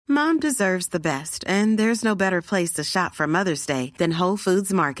Mom deserves the best, and there's no better place to shop for Mother's Day than Whole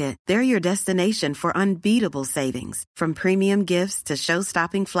Foods Market. They're your destination for unbeatable savings, from premium gifts to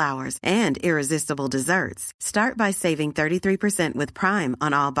show-stopping flowers and irresistible desserts. Start by saving 33% with Prime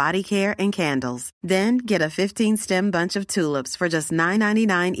on all body care and candles. Then get a 15-stem bunch of tulips for just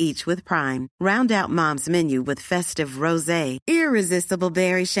 $9.99 each with Prime. Round out Mom's menu with festive rosé, irresistible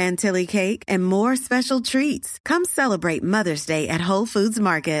berry chantilly cake, and more special treats. Come celebrate Mother's Day at Whole Foods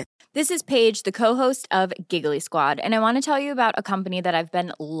Market. This is Paige, the co-host of Giggly Squad, and I want to tell you about a company that I've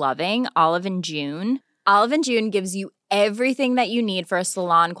been loving, Olive & June. Olive & June gives you everything that you need for a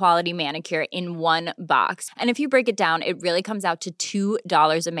salon-quality manicure in one box. And if you break it down, it really comes out to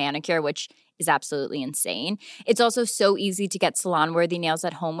 $2 a manicure, which is absolutely insane. It's also so easy to get salon-worthy nails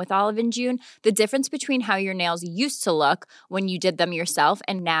at home with Olive & June. The difference between how your nails used to look when you did them yourself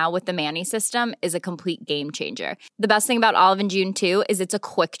and now with the Mani system is a complete game changer. The best thing about Olive & June, too, is it's a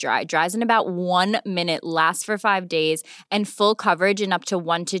quick dry. Dries in about 1 minute, lasts for 5 days, and full coverage in up to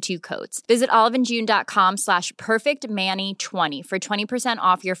 1 to 2 coats. Visit oliveandjune.com/perfectmani20 for 20%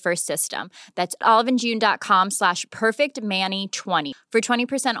 off your first system. That's oliveandjune.com/perfectmani20 for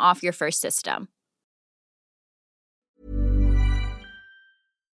 20% off your first system.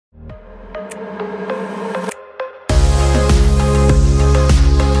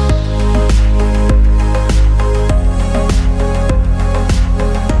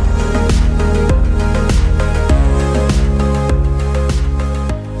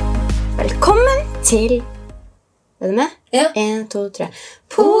 Velkommen til Er du med? Ja. 1, 2, 3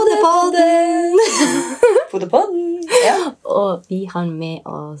 Podepodden! Podepodden, ja. Og vi har med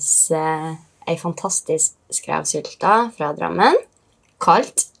oss en fantastisk skrevsylta fra Drammen,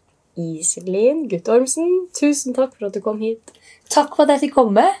 kalt Iselin Guttormsen. Tusen takk for at du kom hit. Takk for at jeg fikk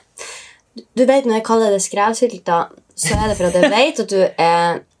komme. Du vet, når jeg kaller det skrevsylta, så er det for at jeg vet at du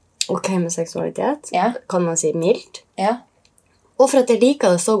er ok med seksualitet. Ja. Kan man si mildt. Ja. Og for at jeg liker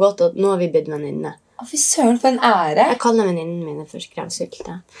det så godt at nå har vi blitt venninne. Å, fy søren, for en ære. Jeg kaller venninnen mine for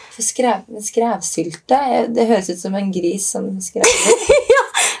skrevsylte. For skrevsylte, det høres ut som en gris som skrevsylte.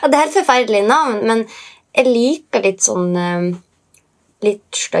 Ja, det er et forferdelig navn, men jeg liker litt sånn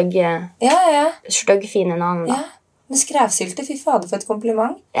litt støggfine navn da. Ja, men skrevsylte, fy fader for et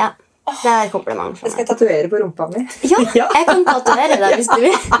kompliment. Ja, det er et kompliment for Jeg skal meg. tatovere på rumpa mi. Ja, jeg kan tatovere deg hvis du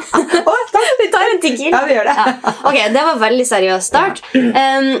vil. Vi tar en tequila. Ja, vi gjør det. Ja. Ok, det var veldig seriøs start.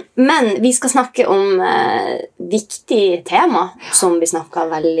 Men vi skal snakke om viktig tema som vi snakker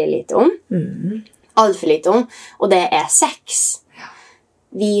veldig lite om. Alt for lite om, og det er sex.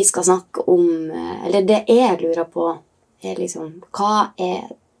 Vi skal snakke om, eller det jeg lurer på, er liksom,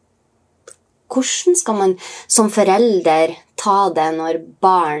 hvordan skal man som forelder ta det når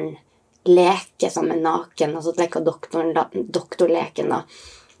barn leker som en naken, altså leker doktorleken da.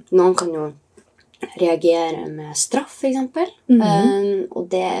 Noen kan jo reagere med straff, for eksempel. Og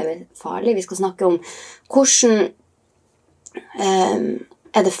det er farlig. Vi skal snakke om hvordan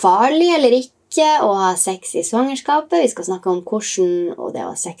er det farlig eller ikke å ha sex i svangerskapet. Vi skal snakke om hvordan og det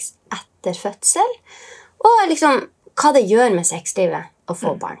å ha sex etter fødsel. Og liksom hva det gjør med sexlivet å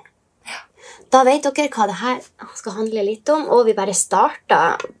få barn. Da vet dere hva det her skal handle litt om, og vi bare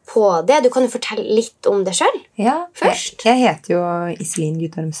starter på det. Du kan jo fortelle litt om det selv først. Jeg heter jo Iselin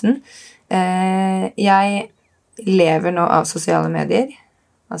Guttormsen. Jeg lever nå av sosiale medier,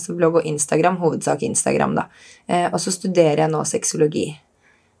 altså blogg og Instagram, hovedsak Instagram da. Og så studerer jeg nå sexologi.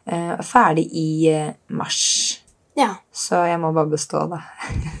 Ferdig i mars. Ja. Så jeg må bare bestå da.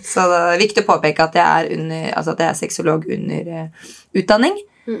 Så det er viktig å påpeke at jeg er sexolog under utdanning.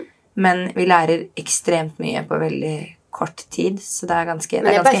 Men vi lærer ekstremt mye på veldig kort tid, så det er ganske heftig.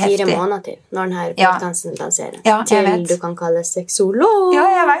 Men det er bare 4 måneder til når denne podcasten lanseres. Ja, jeg vet. Til du kan kalle sexolog. Ja,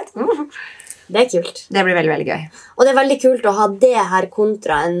 jeg vet. Det er kult. Det blir veldig, veldig gøy. Og det er veldig kult å ha det her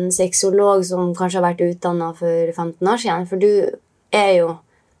kontra en sexolog som kanskje har vært utdannet for 15 år siden, for du er jo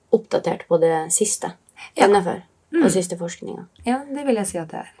oppdatert på det siste. Innenfor. Og siste forskningen. Ja, det vil jeg si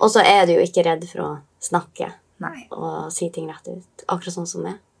at det er. Og så er du jo ikke redd for å snakke. Nei. Og si ting rett ut. Akkurat sånn som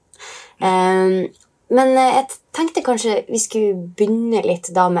meg. Men jeg tenkte kanskje vi skulle begynne litt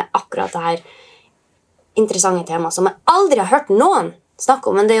da med akkurat det her interessante temaet som jeg aldri har hørt noen snakke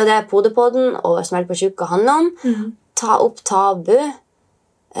om, men det er jo det Podepodden og Smell på tjukke handler om. Ta opp tabu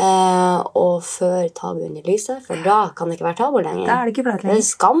og før tabu under lyset, for da kan det ikke være tabu lenger. Da er det ikke blant lenger.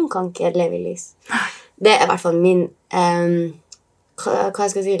 Skam kan ikke leve i lys. Det er i hvert fall min hva jeg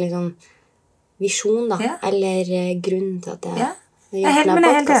skal si, liksom visjon da, eller grunn til at men jeg er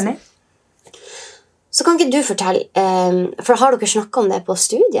helt enig. Så kan ikke du fortelle, for har dere snakket om det på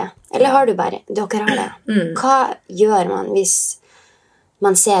studiet? Eller har du bare, dere har det? Hva gjør man hvis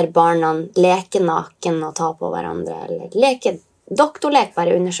man ser barna leke naken og ta på hverandre, eller doktorlek,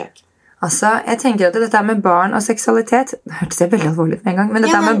 bare undersøk. Altså, jeg tenker at dette med barn og seksualitet, det hørtes jeg veldig alvorlig ut med en gang, men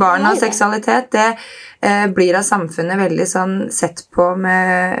dette med barn og seksualitet, det blir av samfunnet veldig sånn sett på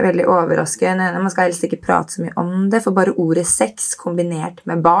med veldig overraskende. Man skal helst ikke prate så mye om det, for bare ordet sex kombinert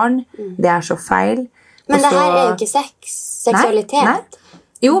med barn, det så feil. Men det her jo ikke seksualitet. Nei.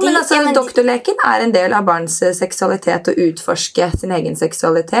 Jo, men altså, doktorleken en del av barns seksualitet, å utforske sin egen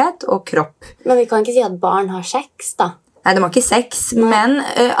seksualitet og kropp. Men vi kan ikke si at barn har sex, da. Nei, de har ikke sex, men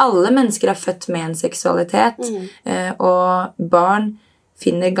alle mennesker født med en seksualitet, og barn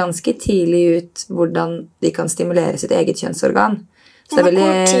finner ganske tidlig ut hvordan de kan stimulere sitt eget kjønnsorgan. Så men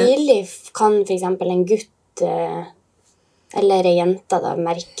hvor tidlig kan for eksempel en gutt eller en jente da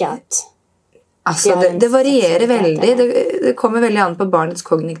merke at altså, det varierer veldig. Det kommer veldig an på barnets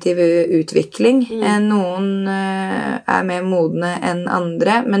kognitive utvikling. Noen mer modne enn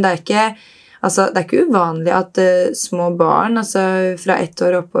andre, men det ikke... Altså, det ikke uvanlig at små barn altså, fra 1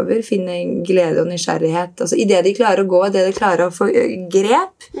 år oppover finner glede og nysgjerrighet. Altså, I det de klarer å gå, det de klarer å få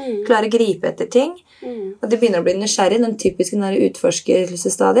grep, klarer å gripe etter ting, og de begynner å bli nysgjerrig, den typiske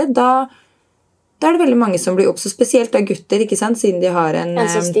utforskelsesstadiet, da det veldig mange som blir opp, så spesielt av gutter, ikke sant, siden de har en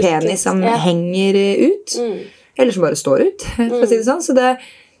penis som henger ut, eller som bare står ut, for å si det sånn. Så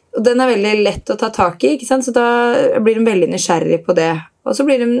og den veldig lett å ta tak i, ikke sant, så da blir de veldig nysgjerrig på det. Og så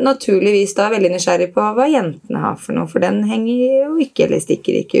blir de naturligvis da veldig nysgjerrig på hva jentene har for noe, for den henger jo ikke eller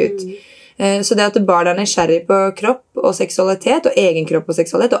stikker ikke ut. Så det at barn nysgjerrig på kropp og seksualitet, og egen kropp og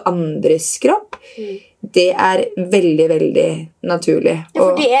seksualitet, og andres kropp, det veldig, veldig naturlig. Ja,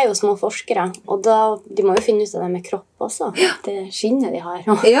 for de jo små forskere, og de må jo finne ut av det med kropp også. Det skinnet de har.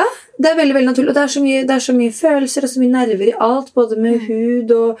 Ja, det veldig, veldig naturlig. Og det så mye følelser og så mye nerver i alt, både med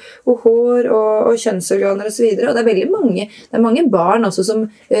hud og hår og kjønnsorganer og så videre. Og det det mange barn også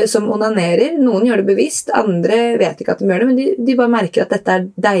som onanerer. Noen gjør det bevisst, andre vet ikke at de gjør det, men de bare merker at dette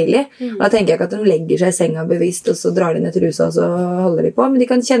deilig. Og da tenker jeg ikke at de legger seg i senga bevisst, og så drar de ned til trusa, og så holder de på. Men de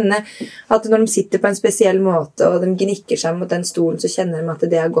kan kjenne at når de sitter på en spesiell måte, og de gnikker seg mot den stolen, så kjenner de at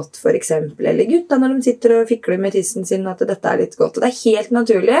det godt for eksempel. Eller gutta når de sitter og fikler med tissen sin, at dette litt godt. Og det helt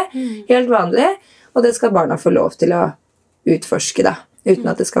naturlig, helt vanlig, og det skal barna få lov til å utforske da, uten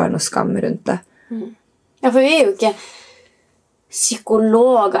at det skal være noe skam rundt det. Ja, for vi jo ikke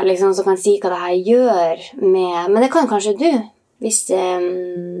psykologer liksom, som kan si hva det her gjør med... Men det kan kanskje du, hvis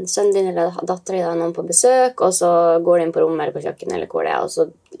sønnen din eller datteren din har noen på besøk, og så går de inn på rommet eller på kjøkken, eller hvor det og så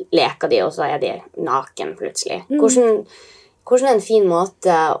leker de, og så de naken plutselig. Hvordan en fin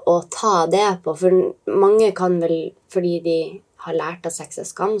måte å ta det på? For mange kan vel, fordi de har lært at sex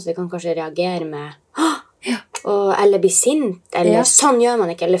skam, så de kan kanskje reagere med eller bli sint, eller sånn gjør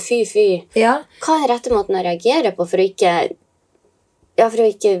man ikke, eller fy. Hva rette måten å reagere på for å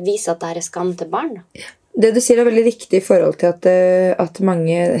ikke vise at det skam til barn? Det du sier veldig riktig i forhold til at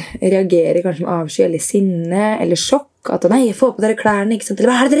mange reagerer kanskje med avsky eller sinne eller sjokk. At nei, få på dere klærne, ikke sant? Eller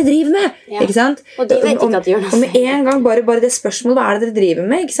hva det dere driver med? Ikke sant? Og de vet ikke at de gjør noe. Og med en gang bare det spørsmålet, hva det dere driver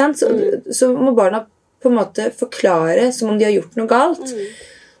med? Ikke sant? Så må barna på en måte forklare som om de har gjort noe galt.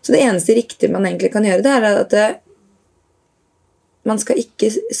 Så det eneste riktige man egentlig kan gjøre, det at man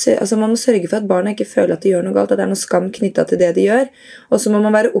må sørge for at barna ikke føler at de gjør noe galt, at det noe skam knyttet til det de gjør. Og så må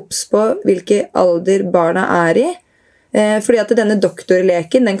man være obs på hvilken alder barna i. Fordi at denne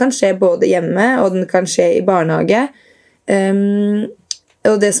doktorleken, den kan skje både hjemme, og den kan skje i barnehage.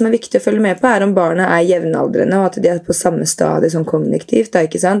 Og det som viktig å følge med på om barna jevnaldrende, og at de på samme stadie som kognitivt, da,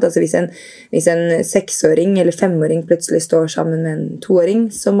 ikke sant? Altså hvis en 6-åring eller 5-åring plutselig står sammen med en 2-åring,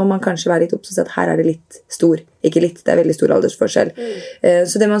 så må man kanskje være litt oppsatt at her det litt stor, ikke litt, det veldig stor aldersforskjell.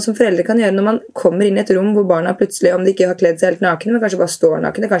 Så det man som foreldre kan gjøre når man kommer inn i et rom hvor barna plutselig, om de ikke har kledd seg helt nakne, men kanskje bare står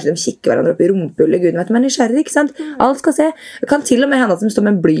nakne, kanskje de kikker hverandre opp i rumpehullet, gud vet, men nysgjerrig, ikke sant? Alt skal se. Det kan til og med hende at de står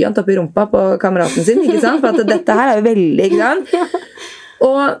med en blyant opp i rumpa på kameraten sin, ikke sant? For at dette her jo veldig, ikke sant?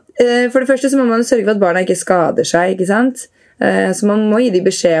 Og for det første så må man sørge for at barna ikke skader seg, ikke sant? Så man må gi dem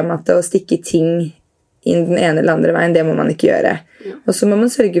beskjed om at å stikke ting inn den ene eller andre veien, det må man ikke gjøre. Og så må man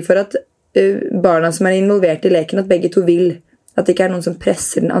sørge for at barna som involvert i leken, at begge to vil. At det ikke noen som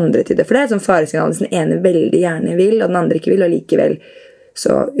presser den andre til det. For det et sånn faresignal hvis den ene veldig gjerne vil, og den andre ikke vil, og likevel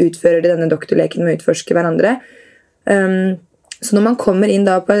så utfører de denne doktorleken med å utforske hverandre. Så når man kommer inn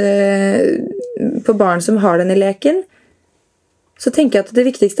da på barn som har denne leken, så tenker jeg at det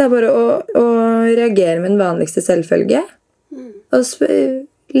viktigste bare å reagere med den vanligste selvfølge. Og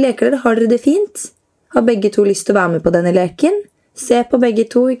leker dere, har dere det fint? Har begge to lyst til å være med på denne leken? Se på begge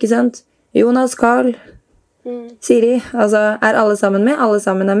to, ikke sant? Jonas, Carl, Siri, altså alle sammen med? Alle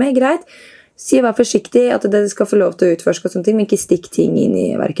sammen med, greit. Si vær forsiktig at det skal få lov til å utforske og sånne ting, men ikke stikk ting inn i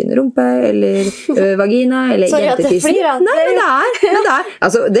hverken rumpe eller vagina eller jentetissen. Nei, men det er.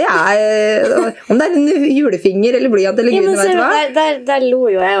 Altså, det er om det er en julefinger eller blyant eller gud, vet du hva. Der lo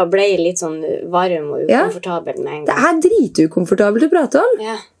jo jeg og ble litt sånn varm og ukomfortabel med en gang. Det er dritukomfortabelt å prate om.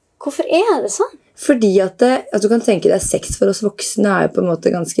 Ja. Hvorfor er det sånn? Fordi at du kan tenke deg sex for oss voksne er jo på en måte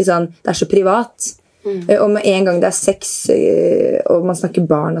ganske sånn, det er så privat. Og med en gang det er sex og man snakker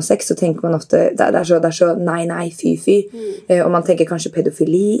barn og sex, så tenker man ofte det er så nei, fy. Og man tenker kanskje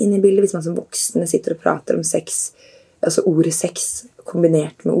pedofili inn i bildet hvis man som voksne sitter og prater om sex, altså ordet sex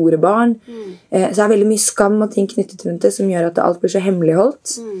kombinert med ordet barn. Så det er veldig mye skam og ting knyttet rundt det som gjør at alt blir så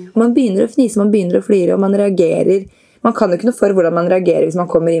hemmeligholdt. Og man begynner å fnise, man begynner å flire, og man reagerer. Man kan jo ikke noe for hvordan man reagerer hvis man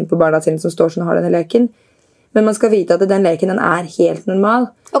kommer inn på barna sine som står sånn og har denne leken. Men man skal vite at den leken den er helt normal.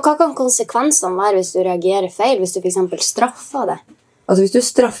 Og hva kan konsekvensene være hvis du reagerer feil, hvis du for eksempel straffer det? Altså hvis du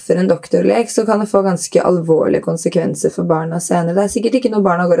straffer en doktorlek, så kan det få ganske alvorlige konsekvenser for barna senere. Det er sikkert ikke noe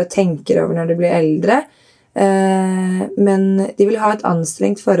barna går og tenker over når de blir eldre, men de vil ha et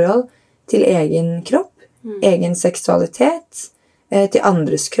anstrengt forhold til egen kropp, egen seksualitet, til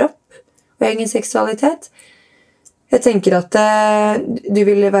andres kropp og egen seksualitet. Jeg tenker at du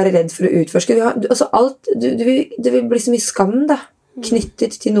vil være redd for å utforske. Det vil bli så mye skam da,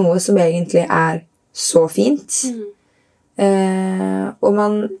 knyttet til noe som egentlig er så fint. Og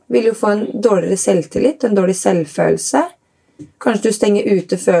man vil jo få en dårligere selvtillit, en dårlig selvfølelse. Kanskje du stenger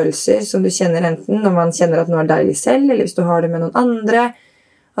ute følelser som du kjenner enten når man kjenner at noe er deilig selv, eller hvis du har det med noen andre.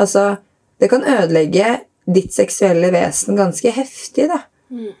 Altså, det kan ødelegge ditt seksuelle vesen ganske heftig da.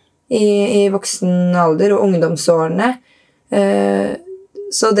 I voksen alder og ungdomsårene.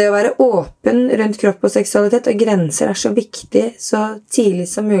 Så det å være åpen rundt kropp og seksualitet og grenser er så viktig så tidlig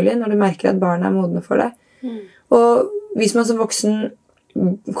som mulig når du merker at barna er modne for det. Og hvis man som voksen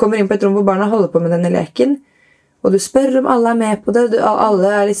kommer inn på et rom hvor barna holder på med denne leken, og du spør om alle er med på det,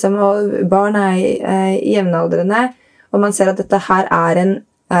 alle er liksom, og barn er jevnaldrende, og man ser at dette her er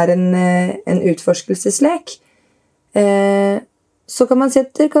en utforskelseslek, så kan man si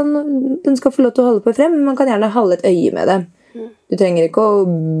at den skal få lov til å holde på frem, men man kan gjerne holde et øye med dem. Du trenger ikke å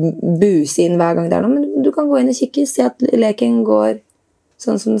buse inn hver gang det er noe, men du kan gå inn og kikke, se at leken går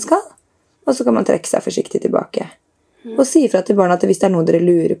sånn som den skal, og så kan man trekke seg forsiktig tilbake. Og si ifra til barna at hvis det er noe dere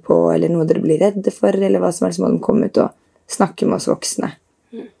lurer på, eller noe dere blir redde for, eller hva som helst, så må de komme ut og snakke med oss voksne.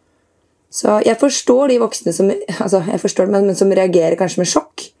 Så jeg forstår de voksne som, men som reagerer kanskje med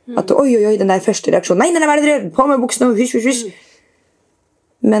sjokk. At oi, den der første reaksjonen, nei, hva er det dere gjør? På med buksene, hysj.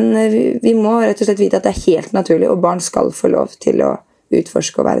 Men vi må rett og slett vite at det er helt naturlig, og barn skal få lov til å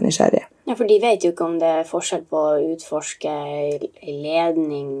utforske og være nysgjerrige. Ja, for de vet jo ikke om det er forskjell på å utforske i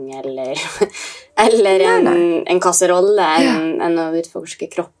ledning eller en kasserolle enn å utforske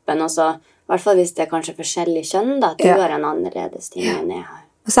kroppen. Altså, i hvert fall hvis det er kanskje forskjellig kjønn, da, at du har en annerledes ting enn jeg har.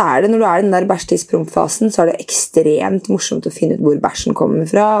 Og så er det, når du er i den der bæsjtidsprompfasen, så er det ekstremt morsomt å finne ut hvor bæsjen kommer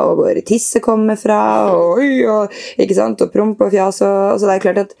fra, og hvor tisset kommer fra, og ikke sant, og promp og fjas, og så det er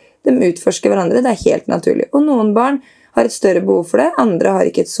klart at de utforsker hverandre, det er helt naturlig. Og noen barn har et større behov for det, andre har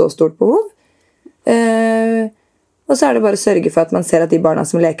ikke et så stort behov. Og så er det bare å sørge for at man ser at de barna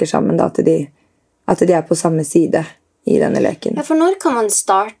som leker sammen, da, at de er på samme side i denne leken. Ja, for når kan man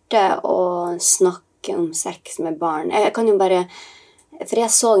starte å snakke om sex med barn? Jeg kan jo bare... For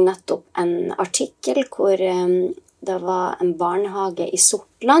jeg så nettopp en artikkel hvor det var en barnehage i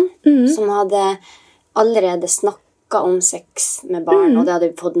Sortland som hadde allerede snakket om sex med barn, og det hadde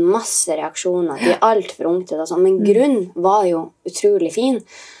fått masse reaksjoner. De er alt for unge til det. Men grunnen var jo utrolig fin.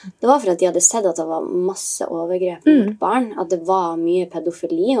 Det var for at de hadde sett at det var masse overgrep mot barn, at det var mye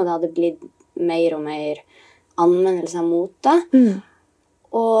pedofili, og det hadde blitt mer og mer anmeldelser mot det.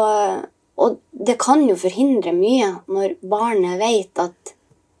 Og det kan jo forhindre mye når barnet vet at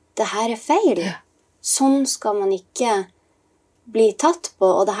det her er feil. Sånn skal man ikke bli tatt på,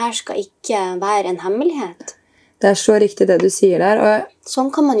 og det her skal ikke være en hemmelighet. Det er så riktig det du sier der. Og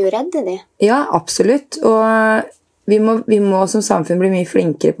sånn kan man jo redde de. Ja, absolutt. Og vi må som samfunn bli mye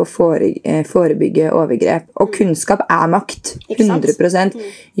flinkere på å forebygge overgrep. Og kunnskap er makt. 100%.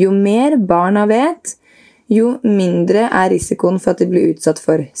 Jo mer barna vet, jo mindre er risikoen for at de blir utsatt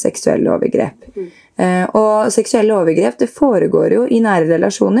for seksuelle overgrep. Og seksuelle overgrep, det foregår jo i nære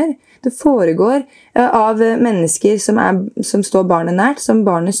relasjoner. Det foregår av mennesker som står barnet nært, som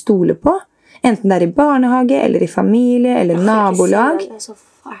barnet stoler på. Enten det er i barnehage, eller i familie, eller nabolag. Det er så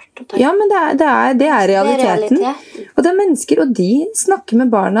fælt å ta. Ja, men det er realiteten. Og det er mennesker, og de snakker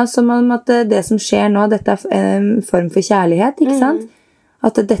med barna som om at det som skjer nå, dette er en form for kjærlighet, ikke sant?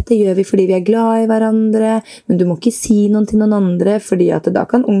 At dette gjør vi fordi vi er glad i hverandre, men du må ikke si noe til noen andre, fordi at da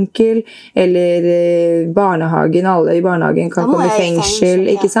kan onkel eller barnehagen, alle i barnehagen kan komme i fengsel,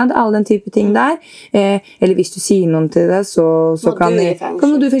 ikke sant? Alle den type ting der. Eller hvis du sier noen til det, så kan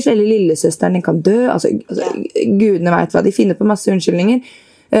du fengsel, eller lillesøsteren din kan dø. Altså, gudene vet hva, de finner på masse unnskyldninger.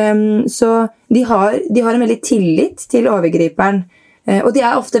 Så de har en veldig tillit til overgriperen, og de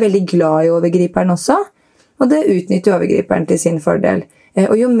er ofte veldig glad i overgriperen også, og det utnytter overgriperen til sin fordel.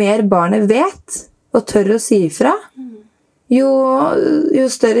 Og jo mer barnet vet og tør å si ifra, jo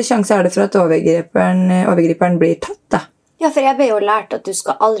større sjanse er det for at overgriperen blir tatt, da. Ja, for jeg ble jo lært at du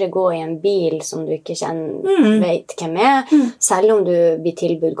skal aldri gå i en bil som du ikke vet hvem er, selv om du blir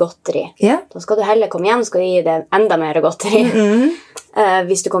tilbudt godteri. Yeah. Da skal du heller komme hjem, skal du gi det enda mer godteri,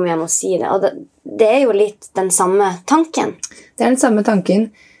 hvis du kommer hjem og sier det. Og det er jo litt den samme tanken. Det er den samme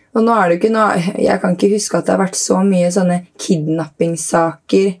tanken. Og nå er det ikke jeg kan ikke huske at det har vært så mye sånne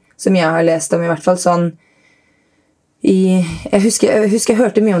kidnappingssaker som jeg har lest om, i hvert fall sånn jeg husker jeg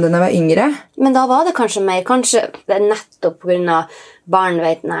hørte mye om det da jeg var yngre. Men da var det kanskje mer, kanskje det er nettopp på grunn av barn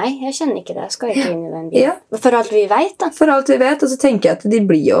vet, nei, jeg kjenner ikke det, jeg skal ikke inn i den bilen. Ja. For alt vi vet, da. For alt vi vet, og så tenker jeg at de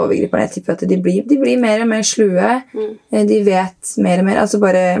blir overgriperne. Jeg tipper at de blir mer og mer slue. De vet mer og mer. Altså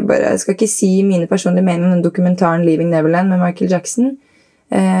bare, jeg skal ikke si mine personlige meninger om den dokumentaren Leaving Neverland med Michael Jackson.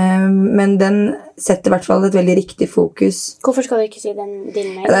 Men den setter i hvert fall et veldig riktig fokus. Hvorfor skal du ikke si din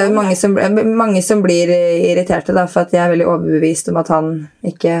mening? Det er mange som blir irriterte da, for at jeg er veldig overbevist om at han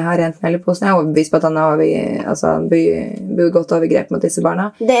ikke har rent mel i posen. Jeg er overbevist på at han har begått overgrep mot disse barna.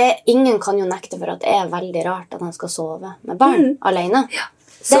 Ingen kan jo nekte for at det er veldig rart at han skal sove med barn alene. Ja.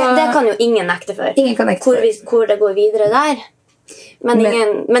 Det kan jo ingen nekte for. Ingen kan nekte for. Hvor det går videre der. Men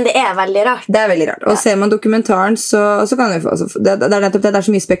det er veldig rart. Det er veldig rart. Og ser man dokumentaren, så kan det få det er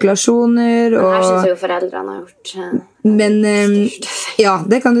så mye spekulasjoner. Men her synes jo foreldrene har gjort ja,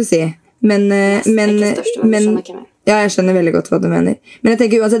 det kan du si. Men ikke største, men du skjønner ikke mer. Ja, jeg skjønner veldig godt hva du mener. Men jeg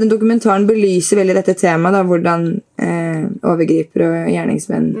tenker uansett, den dokumentaren belyser veldig dette temaet, da, hvordan overgripere og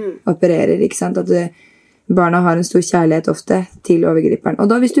gjerningsmenn opererer, ikke sant? At barna har en stor kjærlighet ofte til overgriperen. Og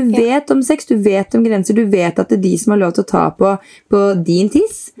da hvis du vet om sex, du vet om grenser, du vet at det er de som har lov til å ta på din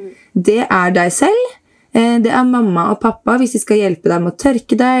tiss, det er deg selv, det er mamma og pappa hvis de skal hjelpe deg med å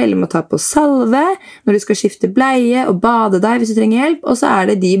tørke deg, eller med å ta på salve, når du skal skifte bleie og bade deg hvis du trenger hjelp, og så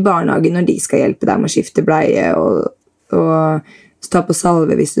er det de i barnehagen når de skal hjelpe deg med å skifte bleie og ta på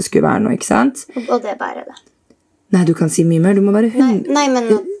salve hvis det skulle være noe, ikke sant? Og det er bare det. Nei, du kan si mye mer, du må bare Nei,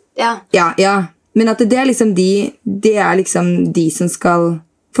 men ja. Ja. Men at det er liksom de som skal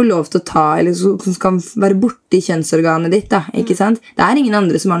få lov til å ta, eller som skal være borte i kjønnsorganet ditt, da, ikke sant? Det er ingen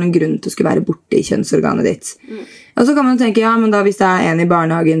andre som har noen grunn til å skulle være borte i kjønnsorganet ditt. Og så kan man tenke, ja, men da hvis det er en i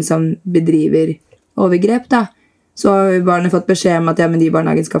barnehagen som bedriver overgrep, da, så har barnet fått beskjed om at ja, men de i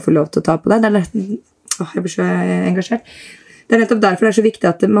barnehagen skal få lov til å ta på deg. Jeg blir så engasjert. Det er nettopp derfor det er så viktig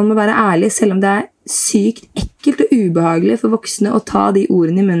at man må være ærlig, selv om det er sykt ekkelt og ubehagelig for voksne å ta de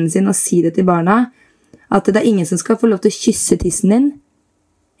ordene i munnen sin og si det til barna, at det er ingen som skal få lov til å kysse tissen din,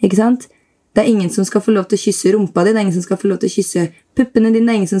 ikke sant? Det er ingen som skal få lov til å kysse rumpa di, det er ingen som skal få lov til å kysse puppene dine,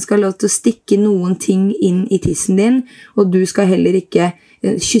 det er ingen som skal få lov til å stikke noen ting inn i tissen din, og du skal heller ikke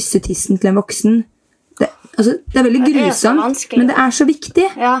kysse tissen til en voksen. Det er veldig grusomt, men det er så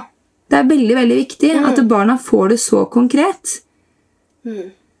viktig. Ja. Det er veldig, veldig viktig at barna får det så konkret.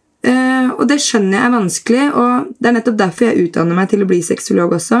 Og det skjønner jeg er vanskelig, og det er nettopp derfor jeg utdanner meg til å bli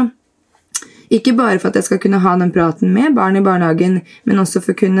sexolog også. Ikke bare for at jeg skal kunne ha den praten med barn i barnehagen, men også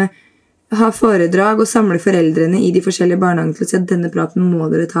for å kunne ha foredrag og samle foreldrene i de forskjellige barnehagene til å si at denne praten må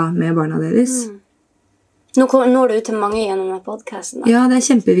dere ta med barna deres. Nå når du ut til mange gjennom denne podcasten. Ja, det er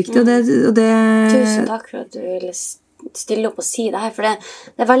kjempeviktig, og det Tusen takk for at du ville stille opp og si det her, for det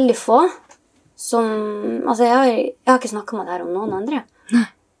er veldig få som, altså jeg har ikke snakket med det her om noen andre. Nei.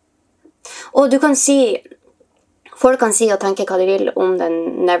 Og du kan si, folk kan si og tenke hva de vil om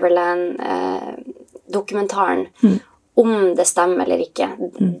den Neverland dokumentaren, om det stemmer eller ikke,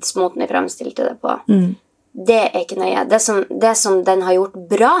 måten de fremstilte det på. Det er ikke nøye. Det som den har gjort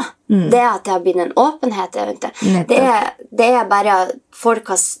bra, det er at det har blitt en åpenhet. Det er bare at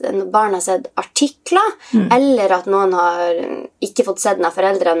barn har sett artikler, eller at noen har ikke fått sett den av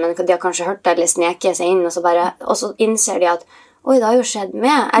foreldrene, men de har kanskje hørt det eller sneket seg inn, og så innser de at oi, det har jo skjedd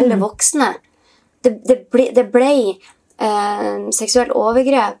med, eller voksne. Det ble seksuell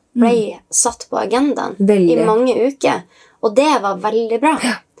overgrep ble satt på agendaen i mange uker, og det var veldig bra.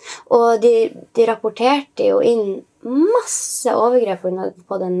 Og de rapporterte jo inn masse overgrep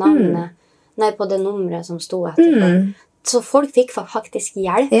på det navnet, på det nummeret som stod etterpå. Så folk fikk faktisk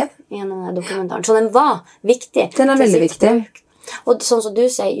hjelp gjennom dokumentaren. Så den var viktig. Den er veldig viktig. Og sånn som du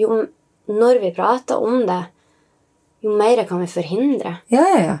sier, jo når vi prater om det, jo mer kan vi forhindre.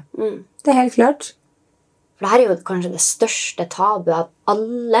 Ja. Det er helt klart. For det her er jo kanskje det største tabu av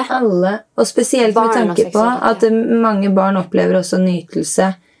alle. Alle. Og spesielt med tanke på at mange barn opplever også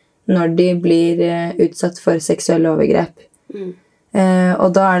nytelse når de blir utsatt for seksuelle overgrep. Og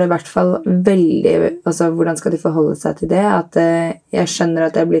da er det i hvert fall veldig, altså hvordan skal de forholde seg til det, at jeg skjønner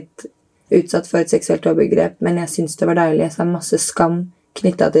at jeg har blitt utsatt for et seksuelt overgrep, men jeg synes det var deilig, så er masse skam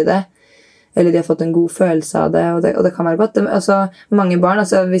knyttet til det, eller de har fått en god følelse av det, og det kan være godt. Altså, mange barn,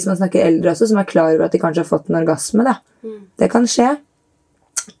 altså, hvis man snakker eldre også, som er klar over at de kanskje har fått en orgasme, da. Det kan skje.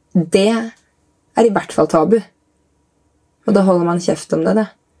 Det er i hvert fall tabu. Og da holder man kjeft om det, da.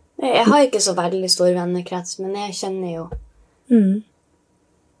 Jeg har ikke så veldig stor vennekrets, men jeg kjenner jo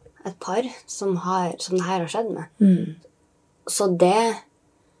et par som det her har skjedd med. Så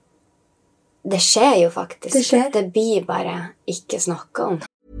det skjer jo faktisk. Det skjer. Det blir bare ikke snakket om.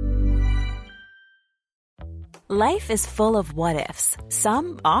 Life is full of what-ifs.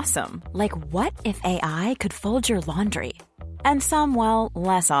 Some awesome, like what if AI could fold your laundry? And some, well,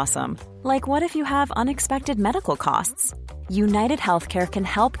 less awesome, like what if you have unexpected medical costs? United Healthcare can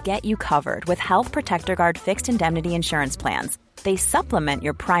help get you covered with Health Protector Guard fixed indemnity insurance plans. They supplement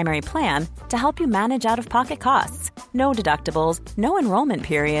your primary plan to help you manage out-of-pocket costs. No deductibles, no enrollment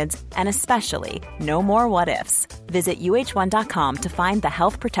periods, and especially no more what-ifs. Visit uh1.com to find the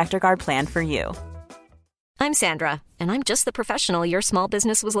Health Protector Guard plan for you. I'm Sandra, and I'm just the professional your small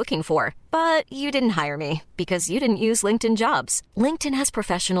business was looking for. But you didn't hire me because you didn't use LinkedIn Jobs. LinkedIn has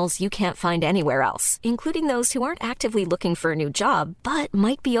professionals you can't find anywhere else, including those who aren't actively looking for a new job, but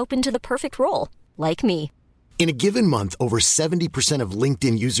might be open to the perfect role, like me. In a given month, over 70% of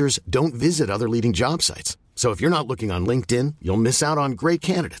LinkedIn users don't visit other leading job sites. So if you're not looking on LinkedIn, you'll miss out on great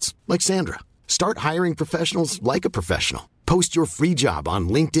candidates like Sandra. Start hiring professionals like a professional. Post your free job on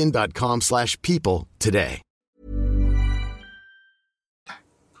linkedin.com/people today.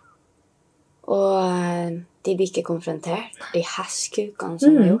 Og de blir ikke konfrontert. De hestkukene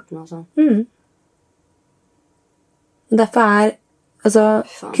som har gjort noe sånt. Derfor altså,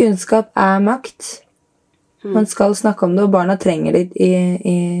 kunnskap er makt. Man skal snakke om det, og barna trenger det i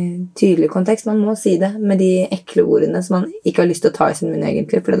tydelig kontekst. Man må si det med de ekle ordene som man ikke har lyst til å ta i sin munn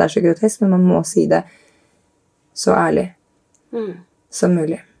egentlig, for det er så grotesk, men man må si det så ærlig som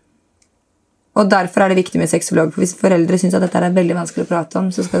mulig. Og derfor er det viktig med sexolog, for hvis foreldre synes at dette er veldig vanskelig å prate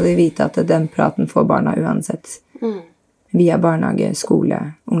om, så skal de vite at den praten får barna uansett. Via barnehage, skole,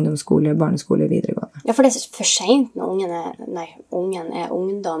 ungdomsskole, barneskole, videregående. Ja, for det er for sent når ungen er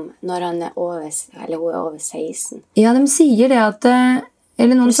ungdom, når hun er over 16. Ja, de sier det at,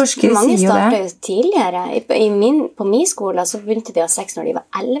 eller noen forskere sier jo det. Mange starter jo tidligere. På min skole så begynte de å ha sex når de var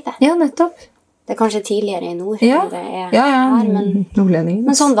 11. Ja, nettopp. Det er kanskje tidligere i nord. Ja, det er her,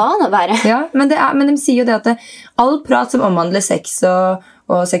 men sånn var det bare. Ja, men de sier jo det at all prat som omhandler sex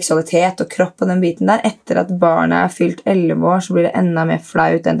og seksualitet og kropp og den biten der, etter at barnet er fylt 11 år, så blir det enda mer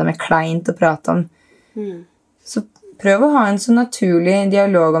flaut, enda mer kleint å prate om. Så prøv å ha en så naturlig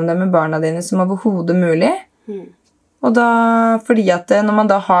dialog om det med barna dine som overhodet mulig. Og da, fordi at når man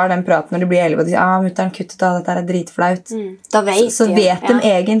da har den praten når de blir 11 og de sier, mutteren kuttet av, dette er dritflaut, da vet så vet de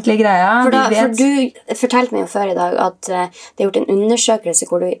egentlig greia. For du fortalte meg jo før i dag at det er gjort en undersøkelse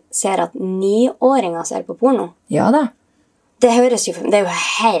hvor du ser at 9-åringer ser på porno. Ja da. Det er jo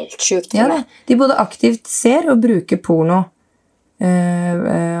helt sykt for meg. De både aktivt ser og bruker porno.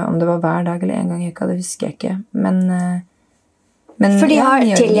 Om det var hver dag eller en gang i uka, det husker jeg ikke. Men for de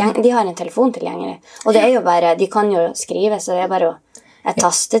har en telefon tilgjengelig. Og det er jo bare, de kan jo skrive, så det er bare et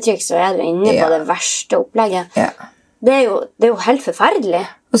tastetrykk, så er du inne på det verste opplegget. Ja. Det er jo helt forferdelig.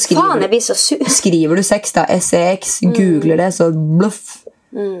 Faen, jeg blir så sur. Skriver du sex da, SEX, googler det, så bluff,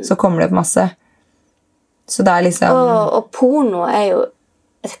 så kommer det på masse. Så det er liksom... Og porno er jo,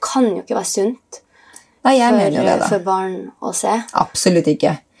 det kan jo ikke være sunt for barn å se. Absolutt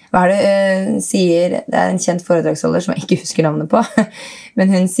ikke. Hva er det sier, det er en kjent foredragsholder som jeg ikke husker navnet på,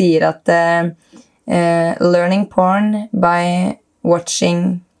 men hun sier at learning porn by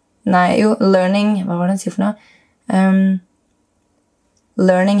watching, learning, hva var det hun sier for noe?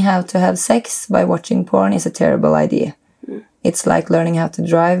 Learning how to have sex by watching porn is a terrible idea. It's like learning how to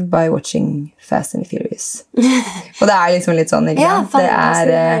drive by watching Fast and Furious. Og det er liksom litt sånn, ikke sant?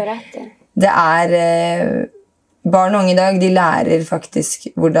 Det er barn og unge i dag, de lærer faktisk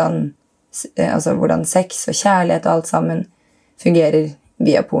hvordan sex og kjærlighet og alt sammen fungerer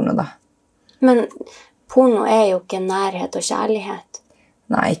via porno da. Men porno er jo ikke nærhet og kjærlighet.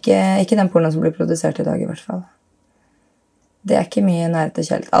 Nei, ikke den porno som blir produsert i dag i hvert fall. Det er ikke mye nærhet og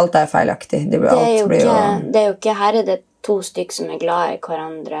kjærlighet. Alt er feilaktig. Det er jo ikke her er det to stykker som glad i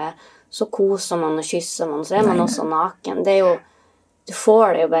hverandre, så koser man og kysser man, så man også naken. Det jo, du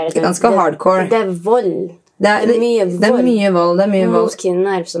får det jo bare... Det ganske hardcore. Det vold. Det mye vold. Det mye vold, mot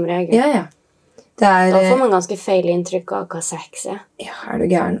kvinner som regel. Ja. Da får man ganske feil inntrykk av hva sex Ja, du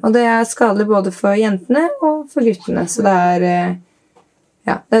gæren. Og det skadelig både for jentene og for guttene, så det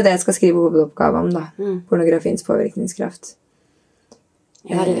det det jeg skal skrive hovedoppgave om da. Pornografiens påvirkningskraft.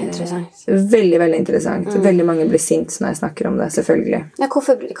 Veldig interessant. Veldig, veldig interessant. Veldig mange blir sint når jeg snakker om det, selvfølgelig. Ja,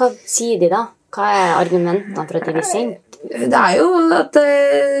 hva sier de da? Hva argumentene for at de blir sint? Det jo at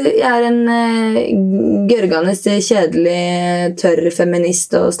jeg en gørgende, kjedelig, tørr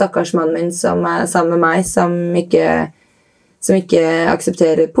feminist og stakkarsmannen min som sammen med meg, som ikke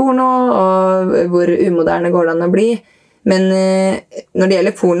aksepterer porno, og hvor umoderne går det an å bli. Men når det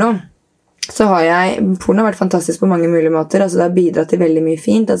gjelder porno, så har porno har vært fantastisk på mange mulige måter. Altså det har bidratt til veldig mye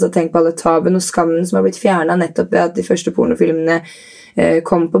fint. Altså tenk på alle taben og skammen som har blitt fjernet nettopp ved at de første pornofilmene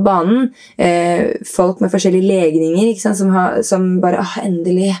kom på banen. Folk med forskjellige legninger, ikke sant, som bare,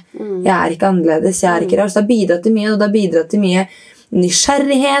 endelig, jeg ikke annerledes, jeg ikke rar. Så det har bidratt til mye, og det har bidratt til mye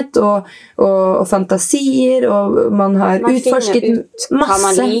nysgjerrighet og fantasier, og man har utforsket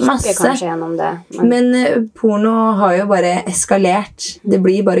masse kanskje gjennom det. Men porno har jo bare eskalert. Det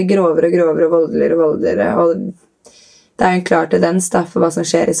blir bare grovere og grovere og voldeligere, og det jo en klar tendens da, for hva som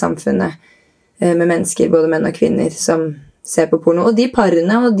skjer i samfunnet med mennesker, både menn og kvinner, som ser på porno. Og de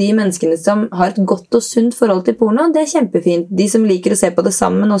parene og de menneskene som har et godt og sunt forhold til porno, det kjempefint. De som liker å se på det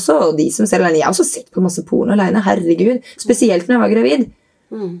sammen også, og de som ser alene. Jeg har også sett på masse porno alene, herregud. Spesielt når jeg var gravid.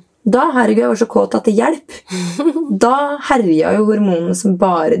 Da, herregud, jeg var så kåt at det hjelp. Da herja jo hormonene som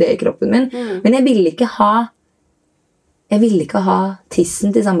bare det i kroppen min. Men jeg ville ikke ha tissen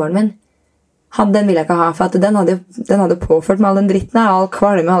til samboeren min. Den ville jeg ikke ha, for at den hadde påført meg all den dritten, all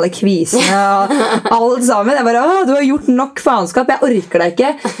kvalme, alle kvisene, alt sammen. Jeg bare, du har gjort nok faenskap, jeg orker deg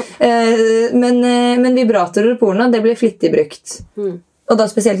ikke. Men vibratorer og porno, det blir flittig brukt. Og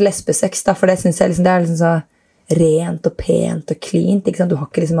da spesielt lesbesex, da, for det synes jeg det liksom så rent og pent og cleant, ikke sant? Du har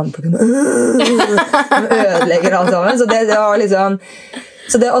ikke liksom mannplukken ødelegger alt sammen, så det var liksom...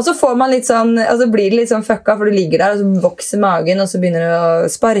 Og så får man litt sånn, altså blir det litt sånn fucka, for du ligger der, og så vokser magen, og så begynner du å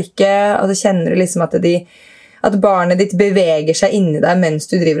sparke, og så kjenner du liksom at barnet ditt beveger seg inni deg mens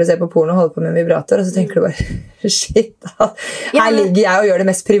du driver og ser på porno og holder på med en vibrator, og så tenker du bare, shit, her ligger jeg og gjør det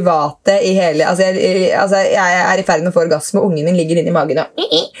mest private i hele, jeg i ferd med å få orgasme, og ungen min ligger inne i magen og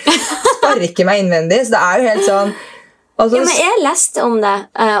sparker meg innvendig, så det jo helt sånn. Ja, men jeg leste om det,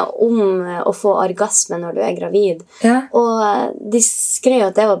 om å få orgasme når du gravid. Ja. Og de skrev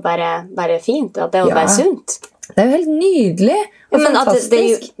at det var bare fint, og at det var bare sunt. Det jo helt nydelig og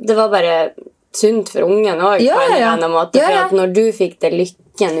fantastisk. At det var bare sunt for ungen også, på en eller annen måte. For at når du fikk det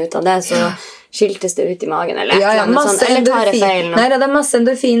lykken ut av det, så skiltes det ut i magen, eller sånt. Eller tar jeg feil nå? Nei, det masse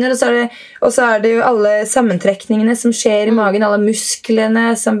endorfiner, og så det jo alle sammentrekningene som skjer i magen, alle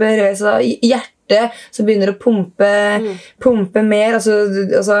musklene som berøres av hjertet, så begynner å pumpe mer,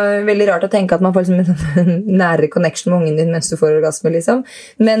 altså veldig rart å tenke at man får liksom en nærere connection med ungen din mens du får orgasme, liksom.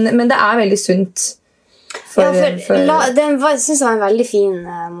 Men det veldig sunt. Jeg synes det var en veldig fin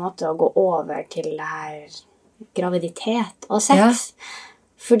måte å gå over til det her graviditet og sex.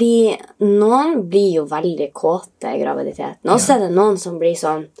 Fordi noen blir jo veldig kåte i graviditeten, og så det noen som blir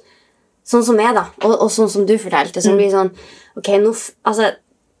sånn som jeg da, og sånn som du fortalte, som blir sånn, ok, nå, altså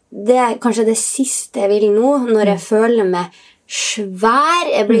det kanskje det siste jeg vil nå, når jeg føler meg svær.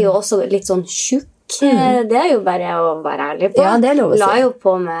 Jeg blir jo også litt sånn tjukk. Det jo bare å være ærlig på. Ja, det lov å si. La jo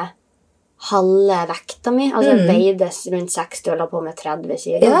på med halve vekta mi. Altså jeg veides rundt 60 og la på med 30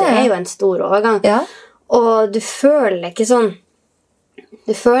 kilo. Ja. Det jo en stor overgang. Ja. Og du føler ikke sånn,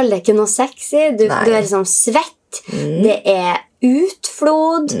 du føler ikke noe sexy. Du liksom svett. Det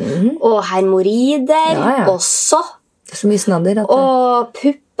utflod og hermorider og sopp. Det så mye snadder. Og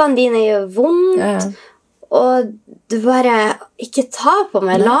puppene dine gjør vondt. Og du bare ikke ta på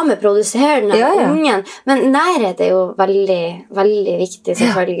meg. La meg produsere den ungen. Men nærhet jo veldig, veldig viktig,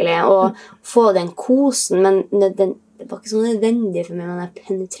 selvfølgelig. Og få den kosen. Men det var ikke så nødvendig for meg med den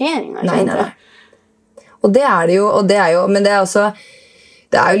penetreringen. Nei. Og det det jo. Og det jo, men det også...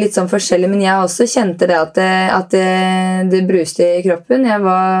 Det jo litt sånn forskjellig, men jeg også kjente det at det bruste i kroppen. Jeg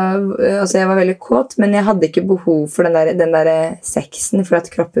var veldig kåt, men jeg hadde ikke behov for den der sexen, for at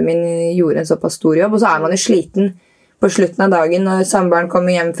kroppen min gjorde en såpass stor jobb. Og så man jo sliten på slutten av dagen, når samboeren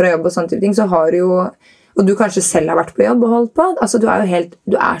kommer hjem fra jobb og sånne type ting, så har du jo, og du kanskje selv har vært på jobb og holdt på, altså du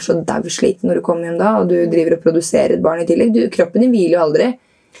du så sliten når du kommer hjem da, og du driver og produserer et barn i tillegg. Kroppen din hviler jo aldri.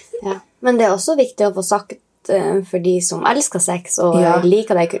 Ja, men det også viktig å få sagt for de som elsker sex og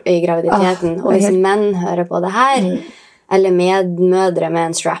liker deg i graviditeten, og hvis menn hører på det her, eller medmødre med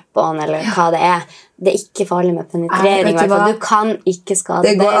en strap-on, eller hva det er. Det ikke farlig med penetrering. Du kan ikke skade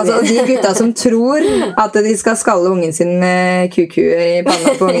det går, altså, de gutta som tror at de skal skalle ungen sin med kukuer I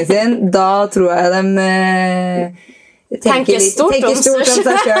panna på ungen sin, da tror jeg de tenker stort om seg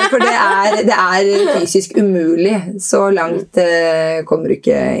selv, for det fysisk umulig. Så langt kommer du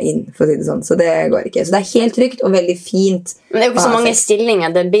ikke inn, for å si det sånn. Så det går ikke. Så det helt trygt og veldig fint. Men det jo ikke så mange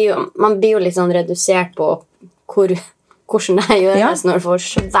stillinger. Man blir jo litt sånn redusert på hvordan det gjøres når du får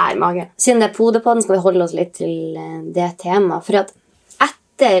svær mage. Siden det podepodden skal vi holde oss litt til det temaet. For at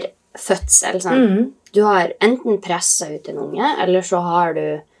etter fødsel, du har enten presset ut en unge, eller så har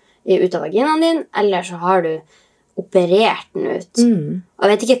du ut av vaginaen din, eller så har du operert den ut. Og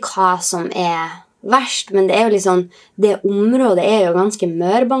jeg vet ikke hva som verst, men det jo liksom, det området jo ganske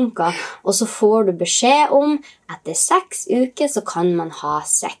mørbanka, og så får du beskjed om etter 6 uker så kan man ha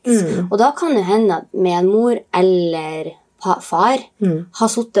sex. Og da kan det hende at medmor eller far har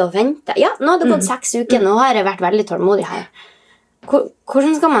suttet og ventet. Ja, nå har det gått 6 uker, nå har jeg vært veldig tålmodig her.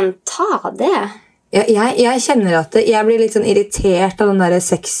 Hvordan skal man ta det? Jeg kjenner at jeg blir litt sånn irritert av den der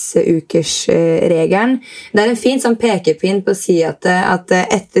 6-ukers-regelen. Det en fin sånn pekepinn på å si at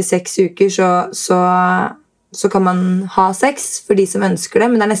etter 6 uker så kan man ha sex for de som ønsker det,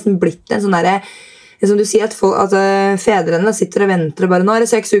 men det nesten blitt en sånn der, som du sier, at fedrene sitter og venter og bare, nå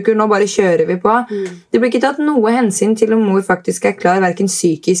det 6 uker, nå bare kjører vi på. Det blir ikke tatt noe hensyn til om mor faktisk klar, hverken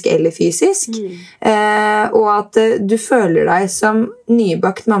psykisk eller fysisk. Og at du føler deg som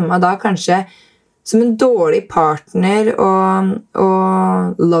nybakt mamma da kanskje som en dårlig partner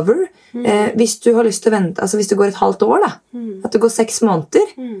og lover, hvis du har lyst til å vente, altså hvis det går et halvt år da, at det går 6 måneder.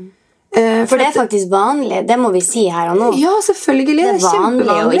 For det faktisk vanlig, det må vi si her og nå. Ja, selvfølgelig, det vanlig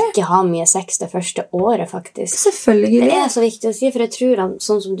å ikke ha mye sex det første året faktisk. Selvfølgelig. Det så viktig å si, for jeg tror at,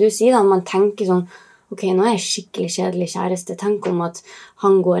 sånn som du sier, at man tenker sånn, ok, nå jeg skikkelig kjedelig kjæreste, tenk om at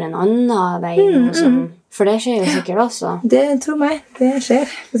han går en annen vei, for det skjer jo sikkert også. Det tror meg, det skjer,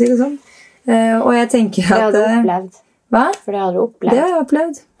 for å si det sånn. Og jeg tenker at... Det har du opplevd. Hva? For det har du opplevd. Det har jeg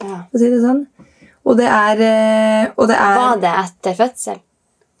opplevd, for å si det sånn. Og det Var det etter fødsel?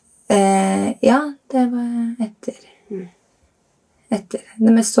 Ja, det var etter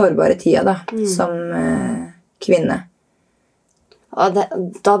den mest sårbare tida da, som kvinne. Og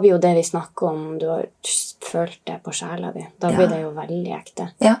da blir jo det vi snakker om, du har følt det på sjela di. Da blir det jo veldig ekte.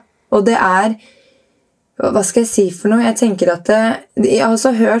 Ja, og det hva skal jeg si for noe? Jeg tenker at jeg har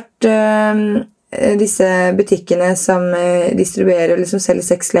også hørt disse butikkene som distribuerer, liksom selger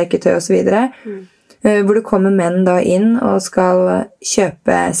sexleketøy og så videre, hvor det kommer menn da inn og skal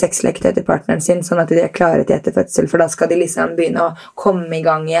kjøpe sexleketøy til partneren sin, sånn at de klare til etter fødsel, for da skal de liksom begynne å komme I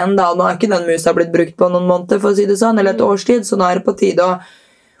gang igjen da. Nå ikke den musa blitt brukt på noen måneder, for å si det sånn, eller et års tid, så nå det på tide.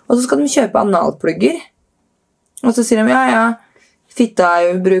 Og så skal de kjøpe analplugger. Og så sier de, ja, fitta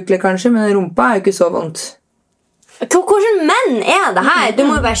jo ubrukelig kanskje, men rumpa jo ikke så vondt. Hvordan menn det her? Du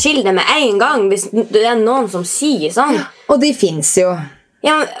må jo bare skille det med en gang hvis det noen som sier sånn. Og de finnes jo.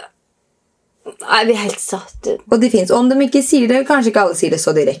 Ja, men jeg blir helt satt ut. Og de finnes. Og om de ikke sier det, kanskje ikke alle sier det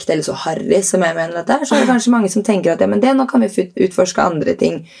så direkte eller så harry som jeg mener dette, så det kanskje mange som tenker at ja, men nå kan vi utforske andre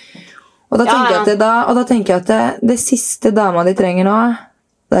ting. Og da tenker jeg at det siste dama de trenger nå,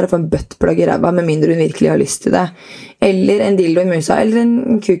 det å få en buttplug I ræva, med mindre hun virkelig har lyst til det. Eller en dildo I musa, eller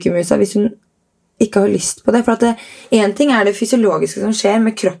en kuk I musa, hvis hun ikke har lyst på det. For at en ting det fysiologiske som skjer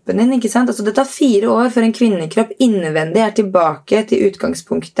med kroppen din, ikke sant? Altså det tar 4 år før en kvinnekropp innvendig tilbake til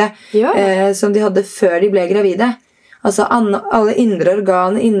utgangspunktet som de hadde før de ble gravide. Altså alle indre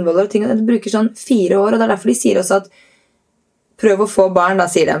organer, innvoller og ting, det bruker sånn 4 år, og det derfor de sier også at prøv å få barn,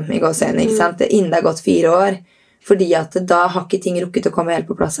 da sier de I gåsehudene, ikke sant? Innen det gått 4 år. Fordi at da har ikke ting rukket å komme helt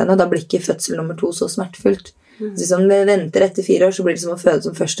på plass ennå, da blir ikke fødsel nummer 2 så smertefullt. Så hvis man venter etter 4 år, så blir det som å føde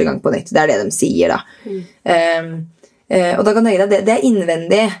som første gang på nytt. Det det de sier da. Og da kan du tenke deg, det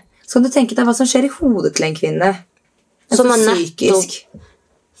innvendig. Så kan du tenke deg hva som skjer I hodet til en kvinne. Som psykisk.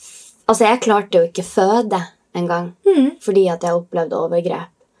 Altså, jeg klarte jo ikke føde en gang, fordi at jeg opplevde overgrep.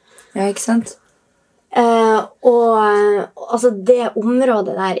 Ja, ikke sant? Og altså, det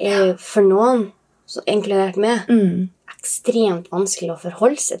området der jo for noen, så inkludert meg, ekstremt vanskelig å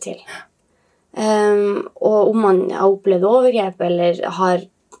forholde seg til. Og om man har opplevd overgrep eller har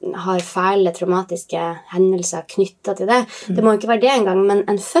fæle traumatiske hendelser knyttet til det, det må ikke være det engang, men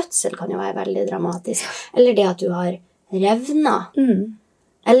en fødsel kan jo være veldig dramatisk. Eller det at du har revnet.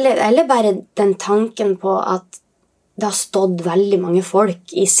 Eller bare den tanken på at det har stått veldig mange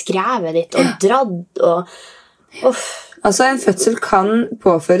folk I skrevet ditt og dradd og... Altså en fødsel kan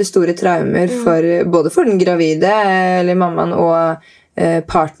påføre store traumer både for den gravide eller mammaen og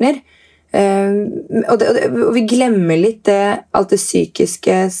partner. Og vi glemmer litt alt det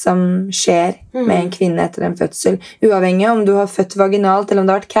psykiske som skjer med en kvinne etter en fødsel. Uavhengig om du har født vaginalt, eller om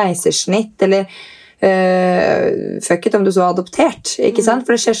det har vært keisersnitt, eller fuck it om du så har adoptert. Ikke sant?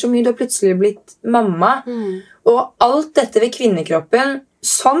 For det skjer så mye, du har plutselig blitt mamma. Og alt dette ved kvinnekroppen,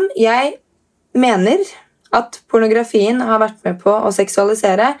 som jeg mener at pornografien har vært med på å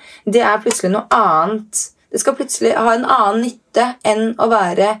seksualisere, det plutselig noe annet. Det skal plutselig ha en annen nytte enn å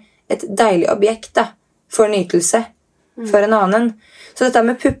være et deilig objekt for nytelse for en annen. Så dette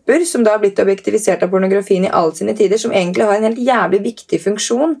med pupper, som da har blitt objektivisert av pornografien i alle sine tider, som egentlig har en helt jævlig viktig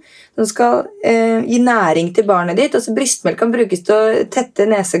funksjon, som skal gi næring til barnet ditt. Altså brystmelk kan brukes til å tette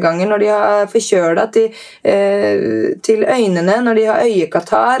neseganger når de har forkjølet, til øynene når de har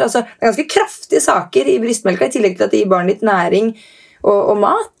øyekatarr. Altså, det ganske kraftige saker i brystmelka, i tillegg til at det gir barnet ditt næring og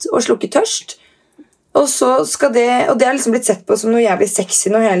mat, og slukker tørst. Og det liksom blitt sett på som noe jævlig sexy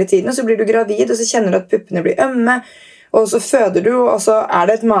nå hele tiden, og så blir du gravid, og så kjenner du at puppene blir ømme, og så føder du, og så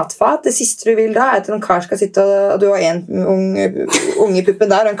det et matfat. Det siste du vil da at en kar skal sitte, og du har en ung i puppen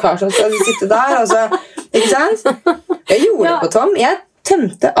der, og en kar som skal sitte der, og så, ikke sant? Jeg gjorde det på Tom. Jeg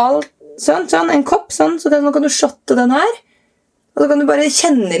tømte alt sånn, en kopp sånn, så nå kan du shotte den her. Og så kan du bare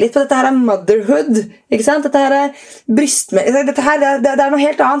kjenne litt på dette her motherhood, ikke sant? Dette her brystmelk, dette her, det noe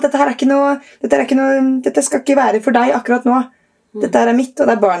helt annet. Dette skal ikke være for deg akkurat nå. Dette her mitt, og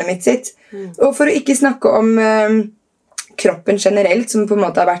det barnet mitt sitt. Og for å ikke snakke om kroppen generelt, som på en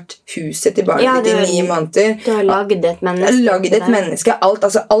måte har vært huset til barnet ditt i 9 måneder. Du har laget et menneske. Laget et menneske.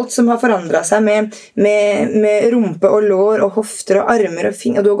 Alt som har forandret seg med rumpe og lår og hofter og armer og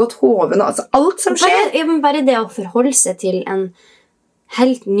fingre, og du har gått hoven, altså alt som skjer. Bare det å forholde seg til en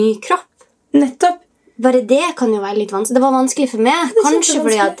helt ny kropp. Nettopp. Bare det kan jo være litt vanskelig. Det var vanskelig for meg, kanskje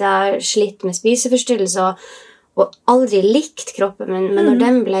fordi at jeg har slitt med spiseforstyrrelser og aldri likt kroppen, men når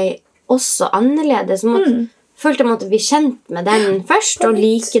den ble også annerledes, følte jeg måtte bli kjent med den først, og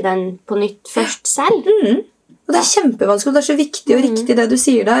like den på nytt først selv. Og det kjempevanskelig, og det så viktig og riktig det du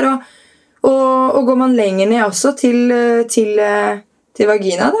sier der, og går man lenger ned også til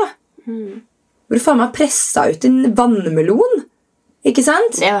vagina da, hvor du faen meg presset ut en vannmelon, ikke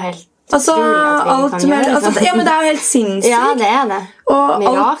sant? Det jo helt utrolig at vi kan gjøre det. Ja, men det jo helt sinnssykt. Ja, det det.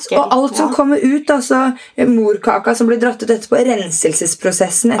 Og alt som kommer ut, altså morkaka som blir dratt ut etterpå,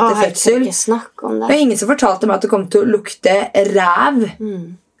 renselsesprosessen etter fødsel. Ikke snakk om det. Det ingen som fortalte meg at det kom til å lukte ræv.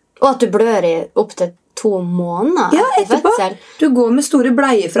 Og at du blør i opp til 2 måneder etter fødsel. Du går med store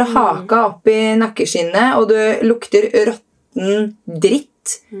bleier fra haka opp i nakkeskinnet, og du lukter råtten dritt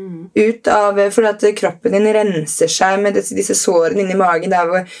ut av, fordi at kroppen din renser seg med disse sårene inni magen der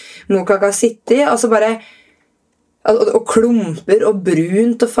hvor morkaka sitter, og så bare og klumper og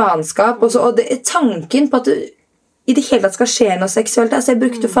brunt og faenskap, og det tanken på at du i det hele tatt skal skje noe seksuelt. Altså jeg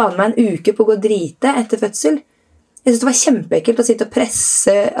brukte faen meg en uke på å gå og drite etter fødsel. Jeg synes det var kjempeekkelt å sitte og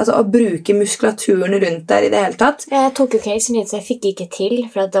presse, altså å bruke muskulaturen rundt der i det hele tatt. Jeg tok jo keisersnitt, så jeg fikk ikke til,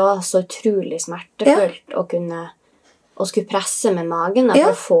 for det var så utrolig smertefullt å skulle presse med magen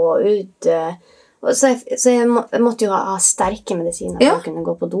for å få ut så jeg måtte jo ha sterke medisiner for å kunne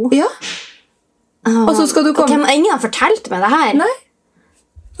gå på do. Og så skal du komme ingen har fortalt meg det her. Nei.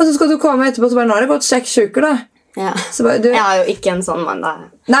 Og så skal du komme etterpå, så bare nå har det gått 6 uker da. Så bare, jeg har jo ikke en sånn mann da.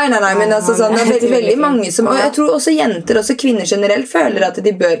 Nei, men altså, sånn, det veldig mange som, og jeg tror også jenter, også kvinner generelt, føler at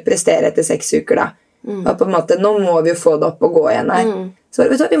de bør prestere etter 6 uker da. Og på en måte, nå må vi jo få det opp og gå igjen her. Så,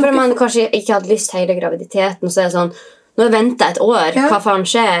 vet du, for man kanskje ikke hadde lyst hele graviditeten, så det sånn, nå har jeg ventet 1 år, hva faen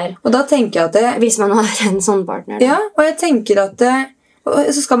skjer? Og da tenker jeg at det, hvis man har en sånn partner da. Ja, og jeg tenker at og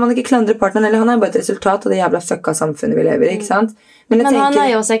så skal man ikke klandre partneren, eller han bare et resultat av det jævla fucka samfunnet vi lever i, ikke sant? Men han har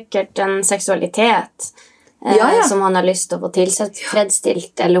jo sikkert en seksualitet som han har lyst til å få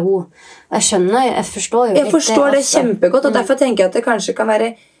tilfredsstilt, eller hun. Jeg forstår jo litt det. Jeg forstår det kjempegodt, og derfor tenker jeg at det kanskje kan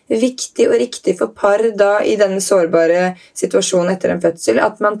være viktig og riktig for par da, i denne sårbare situasjonen etter en fødsel,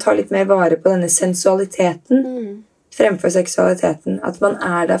 at man tar litt mer vare på denne sensualiteten fremfor seksualiteten, at man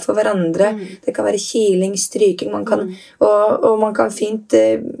der for hverandre. Det kan være kiling, stryking, man kan, og man kan fint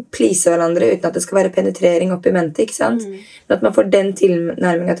please hverandre uten at det skal være penetrering opp i mente, ikke sant? Men at man får den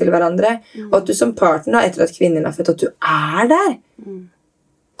tilnærmingen til hverandre, og at du som partner, etter at kvinnen har født, at du der.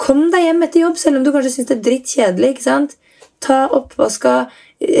 Kom deg hjem etter jobb, selv om du kanskje synes det dritt kjedelig, ikke sant? Ta oppvaska,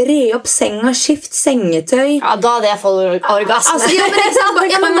 re opp senga, skift sengetøy. Ja, da det for orgasme. Altså,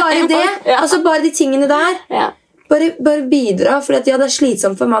 men bare det. Altså, bare de tingene der. Bare bidra, for det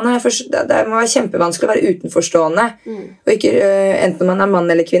slitsomt for mannen. Det må være kjempevanskelig å være utenforstående. Og ikke, enten man mann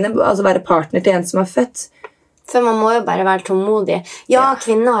eller kvinne, altså være partner til en som har født. For man må jo bare være tålmodig. Ja,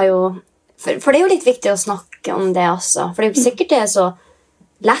 kvinner har jo... For det jo litt viktig å snakke om det også. For det jo sikkert så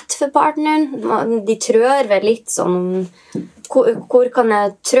lett for partneren. De trør vel litt sånn hvor kan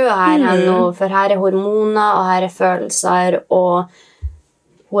jeg trø her nå? For her hormoner, og her følelser, og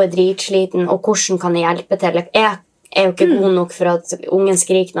hun dritsliten, og hvordan kan jeg hjelpe til? Jeg jo ikke god nok for at ungen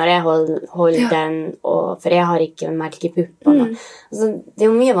skriker når jeg holder den, for jeg har ikke melk I puppene. Altså, det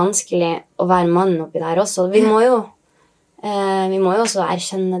jo mye vanskelig å være mann oppi der også. Vi må jo også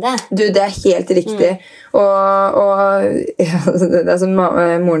erkjenne det. Du, det helt riktig. Og det som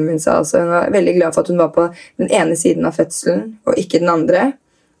moren min sa også, hun var veldig glad for at hun var på den ene siden av fødselen, og ikke den andre.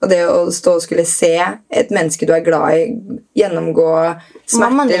 Og det å stå og skulle se et menneske du glad I gjennomgå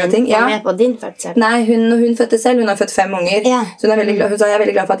smerter og ting. Mammaen din var med på din fødsel? Nei, hun fødte selv. Hun har født 5 unger. Ja. Så hun sa jeg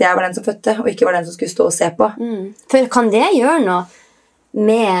veldig glad for at jeg var den som fødte, og ikke var den som skulle stå og se på. For kan det gjøre noe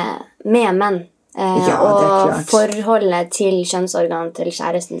med menn? Ja, og forholdet til kjønnsorgan til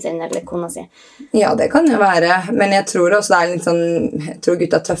kjæresten sin eller kona si? Ja, det kan jo være. Men jeg tror også det litt sånn, jeg tror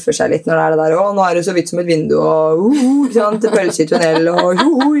gutta tøffer seg litt når det det der, nå det så vidt som et vindu, og ikke sant, pølse I tunnel, og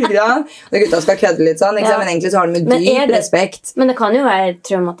ikke sant? Og gutta skal kødde litt sånn, ikke sant? Men egentlig så har det med dyp respekt. Men det kan jo være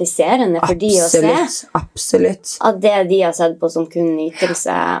traumatiserende for de å se. Absolutt. At det de har sett på som kun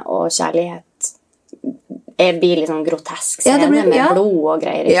nytelse og kjærlighet blir litt sånn grotesk scene med blod og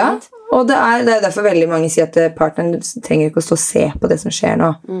greier, ikke sant? Og det derfor veldig mange sier at partneren trenger ikke å stå og se på det som skjer nå.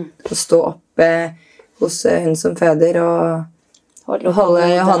 Å stå oppe hos hun som føder og holde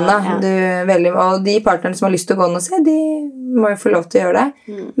I hånda. Og de partnerne som har lyst til å gå inn og se, de må jo få lov til å gjøre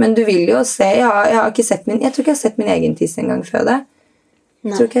det. Men du vil jo se, jeg tror ikke jeg har sett min egen tiss en gang før det.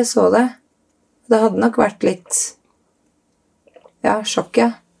 Jeg tror ikke jeg så det. Det hadde nok vært litt sjokk,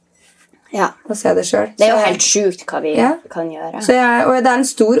 å se det selv. Det jo helt sjukt hva vi kan gjøre. Og det en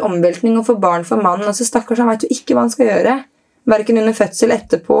stor omveltning å få barn for mannen, og så stakkars han vet jo ikke hva han skal gjøre. Hverken under fødsel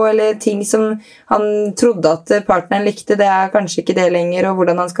etterpå, eller ting som han trodde at partneren likte, det kanskje ikke det lenger, og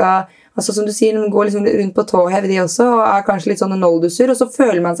hvordan han skal, altså som du sier, de går liksom rundt på tåhev de også, og kanskje litt sånne noldusser, og så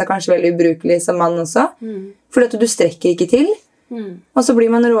føler man seg kanskje veldig ubrukelig som mann også, fordi at du strekker ikke til, og så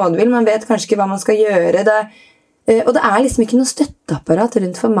blir man rådvill, man vet kanskje ikke hva man skal gjøre, og det liksom ikke noe støtteapparat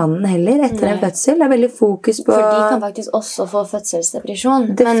rundt for mannen heller etter en fødsel. Det veldig fokus på... For de kan faktisk også få fødselsdepresjon.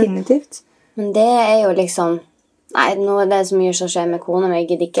 Definitivt. Men det jo liksom... Nei, nå det så mye som skjer med kona, men jeg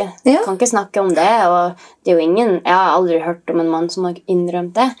gidder ikke. Kan ikke snakke om det, og det jo ingen... Jeg har aldri hørt om en mann som har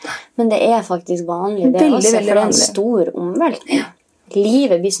innrømt det, men det faktisk vanlig. Det også, for det en stor omveltning.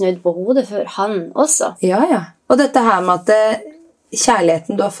 Livet blir snudd på hodet for han også. Ja. Og dette her med at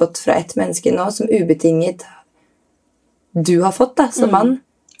kjærligheten du har fått fra et menneske nå, som ubetinget du har fått da, som mann.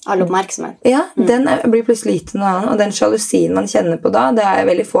 All oppmerksomhet. Ja, den blir plutselig gitt til noe annet, og den jalusien man kjenner på da, det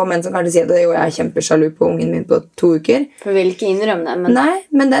veldig få menn som kanskje sier at jeg kjempesjalu på ungen min på 2 uker. For vil ikke innrømme det, men... Nei,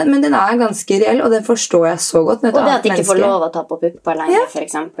 men den ganske reell, og den forstår jeg så godt. Og det at de ikke får lov å ta på pupper lenger, for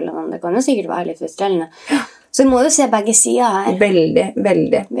eksempel, det kan jo sikkert være litt frustrerende. Så vi må jo se begge sider her. Veldig,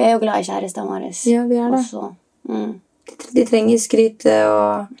 veldig. Vi jo glad I kjærestene våre. Ja, vi det. Også. De trenger skryt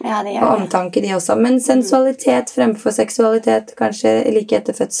og omtanke de også. Men sensualitet fremfor seksualitet, kanskje like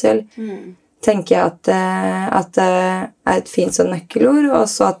etter fødsel, tenker jeg at det et fint sånn nøkkelord. Og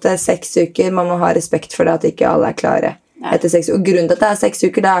så at 6 uker, man må ha respekt for det at ikke alle klare etter 6 uker. Og grunnen til at det 6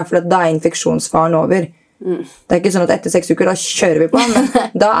 uker, det fordi at da infeksjonsfaren over. Det ikke sånn at etter 6 uker, da kjører vi på, men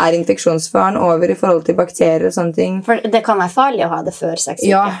da infeksjonsfaren over I forhold til bakterier og sånne ting. For det kan være farlig å ha det før 6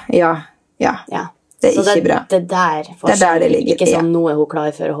 uker. Ja. Det så ikke bra. Det der det ligger. Ikke sånn, nå hun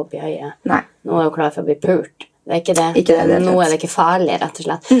klar for å hoppe I høyet. Nei. Nå hun klar for å bli pult. Det ikke det. Ikke det nå det ikke farlig, rett og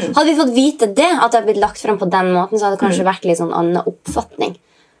slett. Hadde vi fått vite det, at det blitt lagt frem på den måten, så hadde det kanskje vært litt sånn annen oppfatning.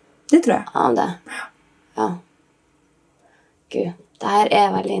 Det tror jeg. Av det. Ja. Gud, det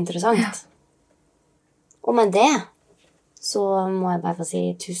her veldig interessant. Og med det, så må jeg bare få si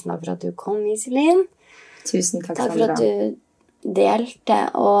tusen takk for at du kom, Iselin. Tusen takk, Takk for at du delte,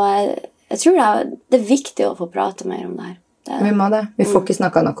 og... Jeg tror det viktig å få prate mer om det her. Vi må det. Vi får ikke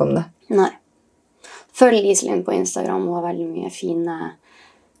snakke nok om det. Nei. Følg Iselin på Instagram og har veldig mye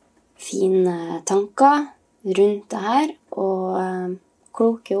fine tanker rundt det her, og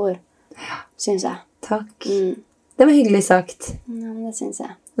kloke ord, synes jeg. Takk. Det var hyggelig sagt. Ja, men det synes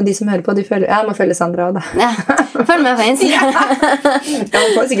jeg. Og de som hører på, jeg må følge Sandra også, da. Ja, følg med på Instagram. Ja,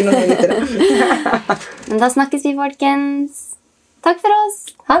 man får sikkert noen lyttere. Men da snakkes vi, folkens. Takk for oss.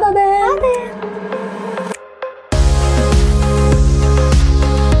 Ha det. Ha det.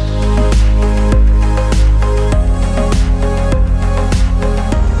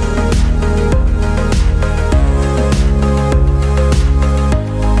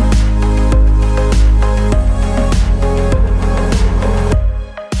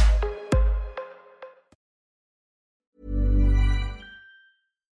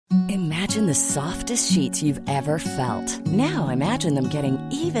 Imagine the softest sheets you've ever felt. Now imagine them getting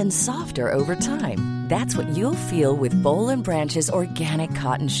even softer over time. That's what you'll feel with Boll & Branch's organic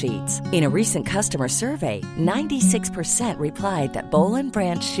cotton sheets. In a recent customer survey, 96% replied that Boll &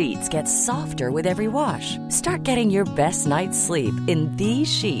 Branch sheets get softer with every wash. Start getting your best night's sleep in these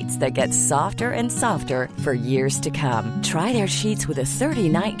sheets that get softer and softer for years to come. Try their sheets with a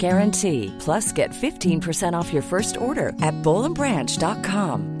 30-night guarantee. Plus, get 15% off your first order at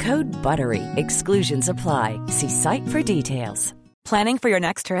bollandbranch.com. Code BUTTERY. Exclusions apply. See site for details. Planning for your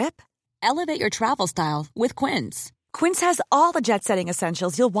next trip? Elevate your travel style with Quince. Quince has all the jet-setting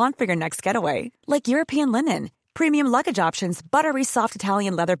essentials you'll want for your next getaway, like European linen, premium luggage options, buttery soft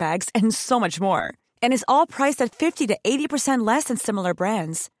Italian leather bags, and so much more. And is all priced at 50 to 80% less than similar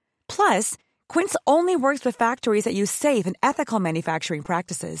brands. Plus, Quince only works with factories that use safe and ethical manufacturing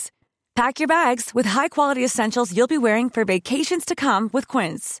practices. Pack your bags with high-quality essentials you'll be wearing for vacations to come with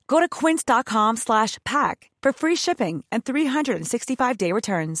Quince. Go to quince.com/pack for free shipping and 365-day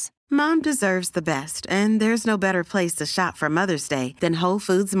returns. Mom deserves the best, and there's no better place to shop for Mother's Day than Whole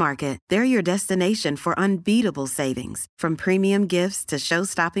Foods Market. They're your destination for unbeatable savings, from premium gifts to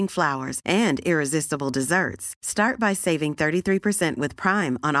show-stopping flowers and irresistible desserts. Start by saving 33% with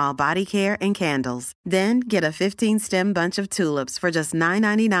Prime on all body care and candles. Then get a 15-stem bunch of tulips for just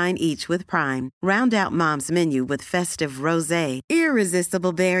 $9.99 each with Prime. Round out Mom's menu with festive rosé,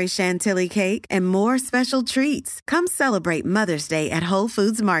 irresistible berry chantilly cake, and more special treats. Come celebrate Mother's Day at Whole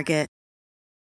Foods Market.